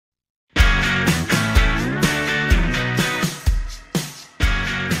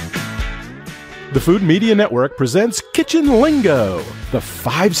The Food Media Network presents Kitchen Lingo, the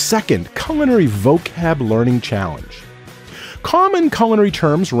 5-second culinary vocab learning challenge. Common culinary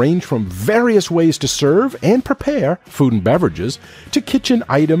terms range from various ways to serve and prepare food and beverages, to kitchen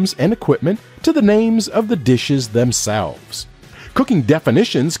items and equipment, to the names of the dishes themselves. Cooking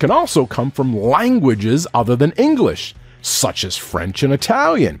definitions can also come from languages other than English, such as French and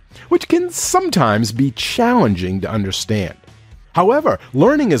Italian, which can sometimes be challenging to understand. However,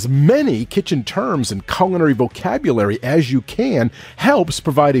 learning as many kitchen terms and culinary vocabulary as you can helps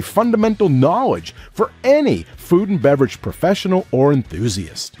provide a fundamental knowledge for any food and beverage professional or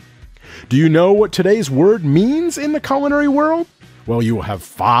enthusiast. Do you know what today's word means in the culinary world? Well, you will have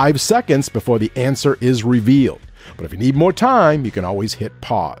 5 seconds before the answer is revealed. But if you need more time, you can always hit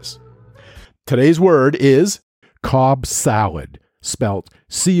pause. Today's word is Cobb salad, spelt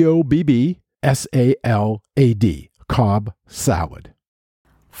Cobbsalad. Cobb salad.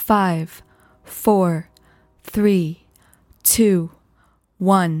 5, 4, 3, 2,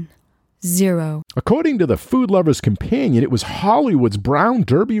 1, 0. According to the Food Lover's Companion, it was Hollywood's Brown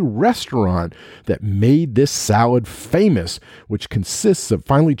Derby restaurant that made this salad famous, which consists of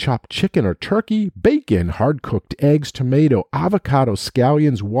finely chopped chicken or turkey, bacon, hard-cooked eggs, tomato, avocado,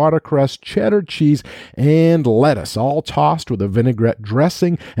 scallions, watercress, cheddar cheese, and lettuce, all tossed with a vinaigrette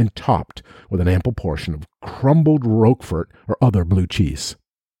dressing and topped with an ample portion of crumbled Roquefort or other blue cheese.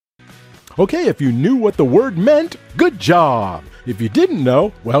 Okay, if you knew what the word meant, good job! If you didn't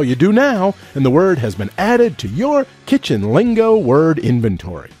know, well, you do now, and the word has been added to your Kitchen Lingo word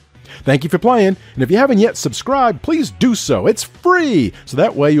inventory. Thank you for playing, and if you haven't yet subscribed, please do so. It's free, so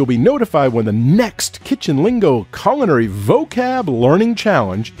that way you'll be notified when the next Kitchen Lingo Culinary Vocab Learning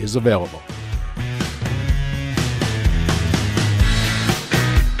Challenge is available.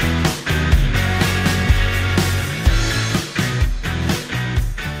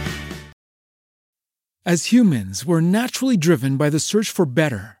 As humans, we're naturally driven by the search for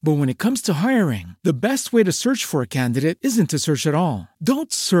better. But when it comes to hiring, the best way to search for a candidate isn't to search at all.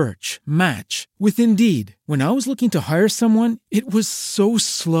 Don't search, match with Indeed. When I was looking to hire someone, it was so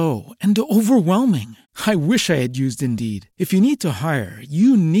slow and overwhelming. I wish I had used Indeed. If you need to hire,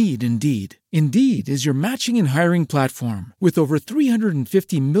 you need Indeed. Indeed is your matching and hiring platform with over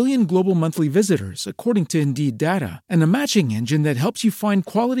 350 million global monthly visitors, according to Indeed data, and a matching engine that helps you find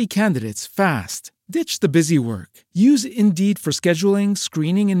quality candidates fast. Ditch the busy work. Use Indeed for scheduling,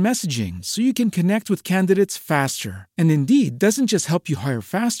 screening, and messaging so you can connect with candidates faster. And Indeed doesn't just help you hire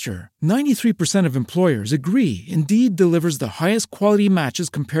faster. 93% of employers agree Indeed delivers the highest quality matches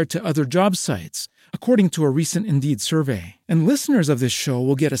compared to other job sites, according to a recent Indeed survey. And listeners of this show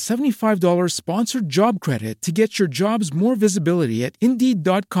will get a $75 sponsored job credit to get your jobs more visibility at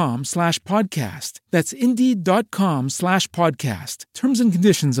Indeed.com/podcast. That's Indeed.com/podcast. Terms and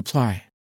conditions apply.